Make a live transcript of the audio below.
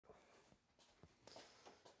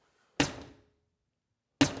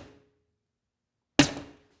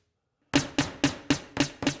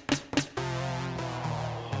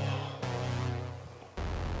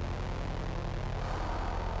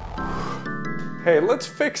Hey, let's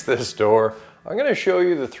fix this door. I'm going to show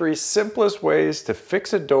you the 3 simplest ways to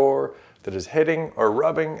fix a door that is hitting or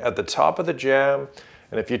rubbing at the top of the jamb.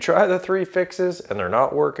 And if you try the 3 fixes and they're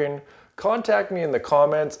not working, contact me in the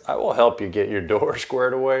comments. I will help you get your door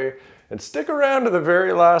squared away. And stick around to the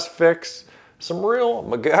very last fix. Some real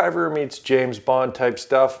MacGyver meets James Bond type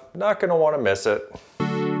stuff. Not going to want to miss it.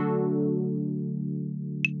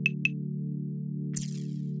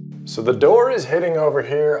 So the door is hitting over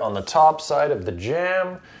here on the top side of the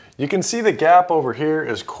jamb. You can see the gap over here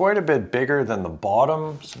is quite a bit bigger than the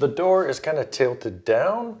bottom. So the door is kind of tilted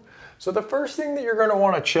down. So the first thing that you're going to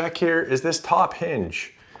want to check here is this top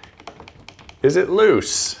hinge. Is it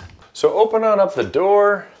loose? So open on up the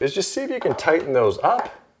door. Just see if you can tighten those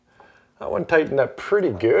up. That one tightened up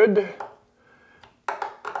pretty good.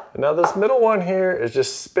 And now this middle one here is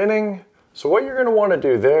just spinning. So what you're going to want to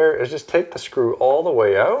do there is just take the screw all the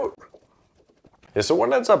way out. Yeah, so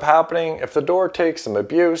what ends up happening, if the door takes some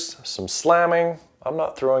abuse, some slamming, I'm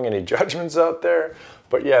not throwing any judgments out there,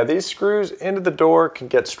 but yeah, these screws into the door can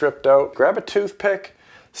get stripped out. Grab a toothpick,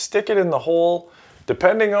 stick it in the hole.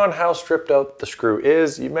 Depending on how stripped out the screw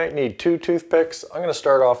is, you might need 2 toothpicks. I'm going to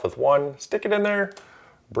start off with 1, stick it in there,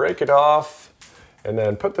 break it off, and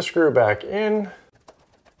then put the screw back in.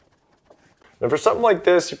 And for something like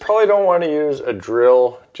this, you probably don't want to use a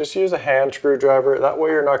drill. Just use a hand screwdriver. That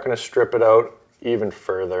way you're not going to strip it out even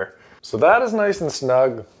further. So that is nice and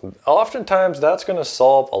snug. Oftentimes that's going to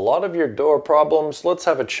solve a lot of your door problems. Let's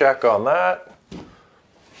have a check on that.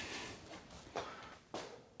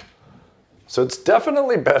 So it's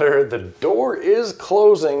definitely better. The door is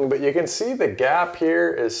closing, but you can see the gap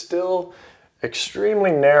here is still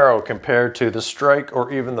extremely narrow compared to the strike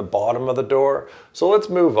or even the bottom of the door. So let's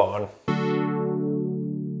move on.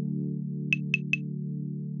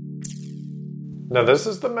 Now this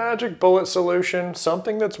is the magic bullet solution,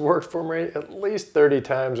 something that's worked for me at least 30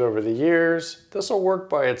 times over the years. This will work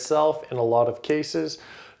by itself in a lot of cases.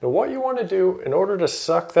 Now what you want to do in order to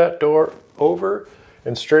suck that door over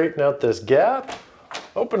and straighten out this gap,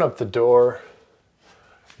 open up the door.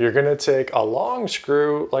 You're going to take a long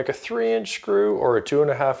screw, like a 3-inch screw or a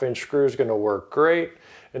 2.5-inch screw is going to work great.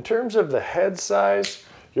 In terms of the head size,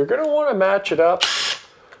 you're going to want to match it up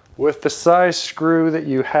with the size screw that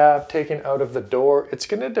you have taken out of the door. It's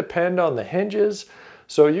going to depend on the hinges.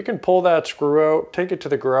 So you can pull that screw out, take it to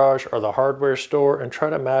the garage or the hardware store and try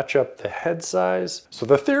to match up the head size. So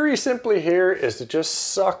the theory simply here is to just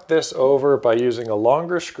suck this over by using a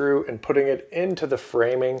longer screw and putting it into the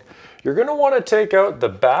framing. You're going to want to take out the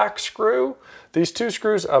back screw. These 2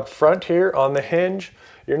 screws up front here on the hinge.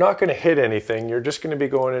 You're not going to hit anything. You're just going to be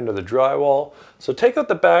going into the drywall. So take out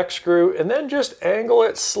the back screw and then just angle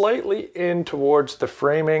it slightly in towards the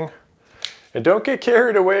framing. And don't get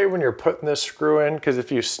carried away when you're putting this screw in, because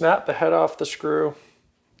if you snap the head off the screw,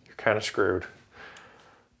 you're kind of screwed.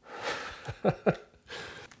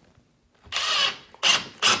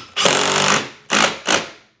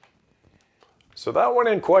 So that went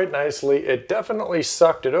in quite nicely. It definitely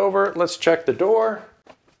sucked it over. Let's check the door.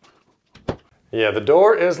 Yeah, the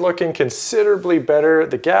door is looking considerably better.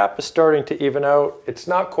 The gap is starting to even out. It's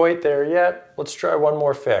not quite there yet. Let's try one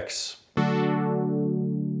more fix.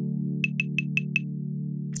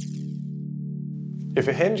 If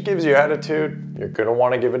a hinge gives you attitude, you're going to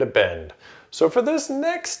want to give it a bend. So for this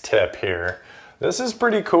next tip here, this is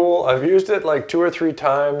pretty cool. I've used it like 2 or 3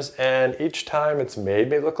 times and each time it's made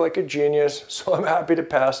me look like a genius, so I'm happy to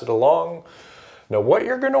pass it along. Now what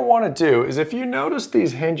you're going to want to do is, if you notice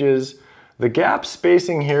these hinges, the gap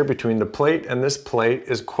spacing here between the plate and this plate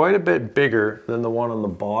is quite a bit bigger than the one on the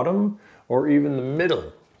bottom or even the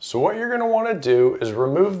middle. So what you're going to want to do is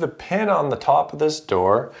remove the pin on the top of this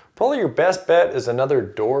door. Probably your best bet is another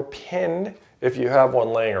door pin if you have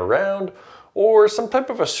one laying around, or some type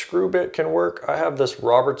of a screw bit can work. I have this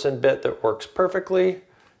Robertson bit that works perfectly,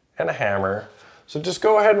 and a hammer. So just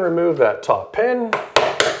go ahead and remove that top pin.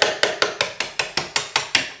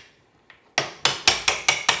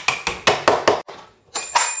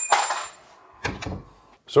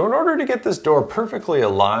 So in order to get this door perfectly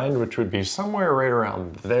aligned, which would be somewhere right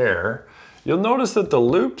around there, you'll notice that the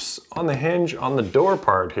loops on the hinge on the door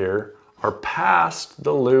part here are past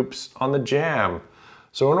the loops on the jamb.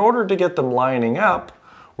 So in order to get them lining up,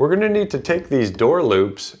 we're going to need to take these door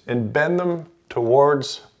loops and bend them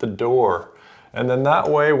towards the door. And then that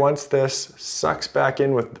way, once this sucks back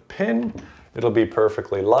in with the pin, it'll be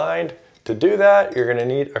perfectly lined. To do that, you're going to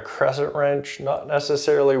need a crescent wrench, not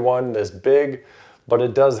necessarily one this big, but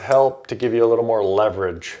it does help to give you a little more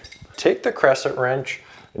leverage. Take the crescent wrench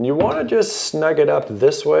and you want to just snug it up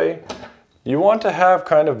this way. You want to have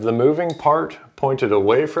kind of the moving part pointed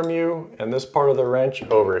away from you, and this part of the wrench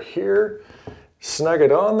over here. Snug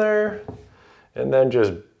it on there, and then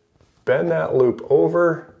just bend that loop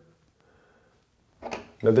over.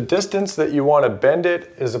 Now the distance that you want to bend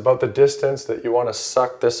it is about the distance that you want to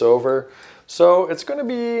suck this over. So it's going to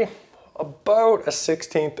be about a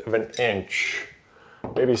 1/16 of an inch,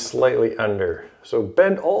 maybe slightly under. So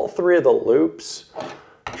bend all 3 of the loops.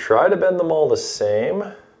 Try to bend them all the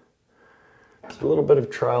same. It's a little bit of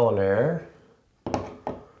trial and error.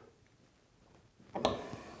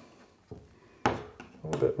 A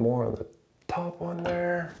little bit more on the top one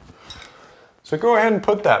there. So go ahead and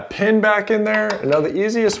put that pin back in there. And now the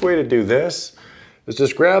easiest way to do this is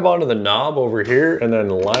just grab onto the knob over here and then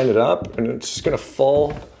line it up, and it's just gonna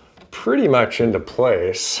fall pretty much into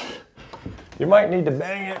place. You might need to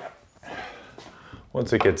bang it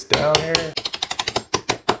once it gets down here.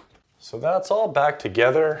 So that's all back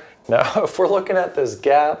together. Now, if we're looking at this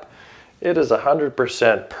gap, it is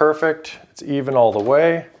 100% perfect. It's even all the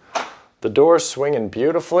way. The door's swinging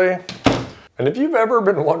beautifully. And if you've ever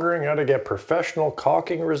been wondering how to get professional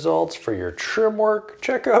caulking results for your trim work,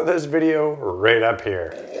 check out this video right up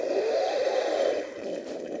here.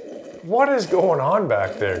 What is going on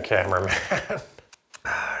back there, cameraman?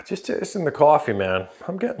 Just in the coffee, man.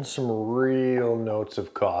 I'm getting some real notes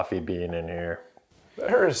of coffee bean in here.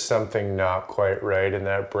 There is something not quite right in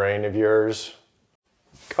that brain of yours.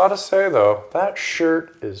 Gotta say though, that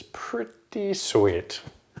shirt is pretty sweet.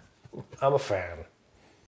 I'm a fan.